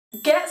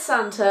Get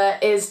Santa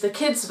is the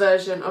kids'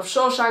 version of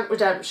Shawshank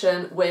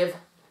Redemption with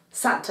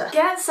Santa.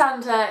 Get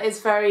Santa is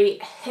very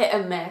hit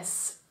and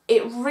miss.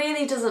 It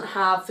really doesn't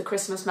have the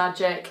Christmas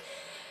magic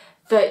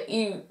that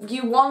you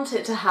want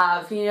it to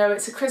have. You know,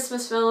 it's a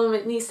Christmas film,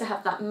 it needs to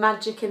have that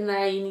magic in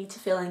there, you need to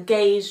feel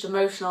engaged,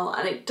 emotional,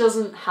 and it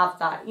doesn't have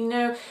that, you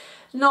know,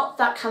 not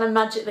that kind of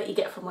magic that you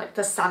get from like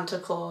the Santa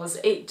Claus.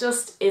 It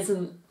just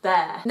isn't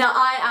there. Now,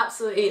 I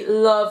absolutely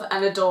love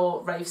and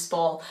adore Rafe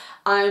Spall.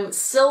 I'm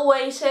still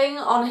waiting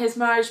on his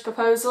marriage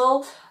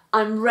proposal.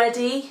 I'm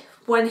ready.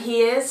 When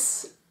he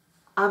is,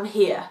 I'm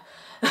here.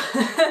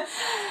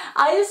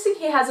 I just think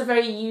he has a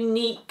very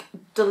unique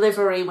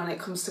delivery when it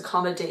comes to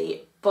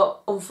comedy, but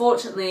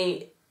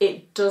unfortunately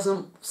it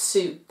doesn't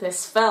suit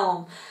this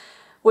film,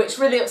 which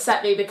really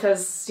upset me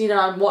because, you know,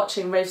 I'm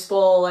watching Rafe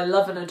Spall, I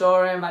love and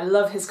adore him, I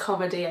love his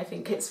comedy, I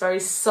think it's very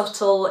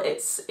subtle,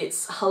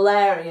 it's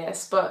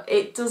hilarious, but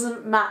it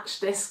doesn't match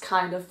this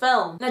kind of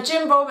film. Now,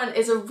 Jim Broadbent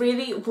is a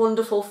really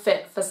wonderful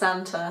fit for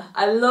Santa.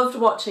 I loved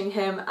watching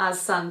him as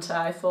Santa,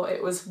 I thought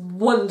it was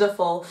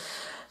wonderful.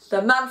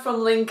 The man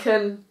from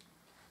Lincoln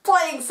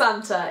playing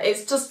Santa,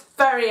 it's just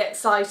very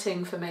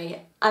exciting for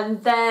me.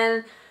 And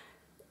then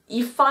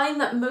you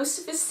find that most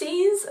of his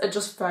scenes are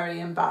just very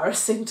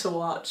embarrassing to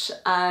watch,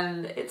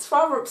 and it's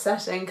rather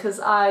upsetting because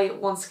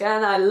once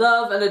again, I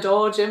love and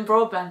adore Jim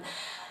Broadbent.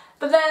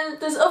 But then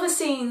there's other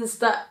scenes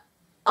that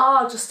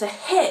are just a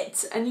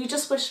hit, and you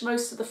just wish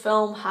most of the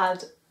film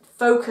had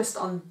focused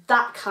on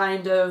that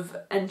kind of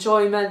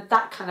enjoyment,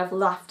 that kind of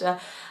laughter,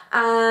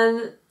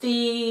 and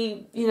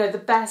the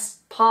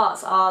best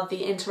parts are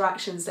the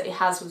interactions that he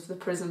has with the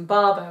prison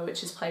barber,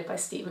 which is played by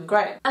Stephen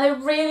Graham. And I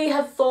really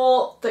had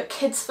thought that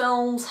kids'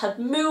 films had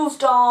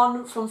moved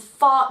on from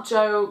fart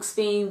jokes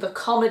being the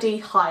comedy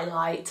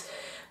highlight,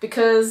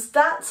 because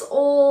that's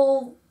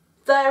all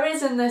there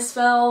is in this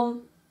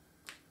film.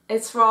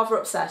 It's rather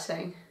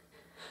upsetting.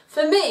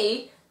 For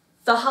me,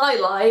 the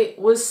highlight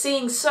was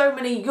seeing so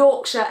many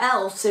Yorkshire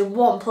elves in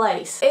one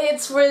place.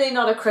 It's really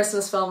not a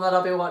Christmas film that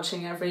I'll be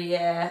watching every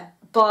year,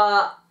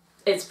 but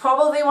it's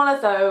probably one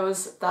of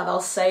those that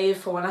I'll save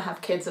for when I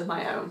have kids of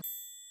my own.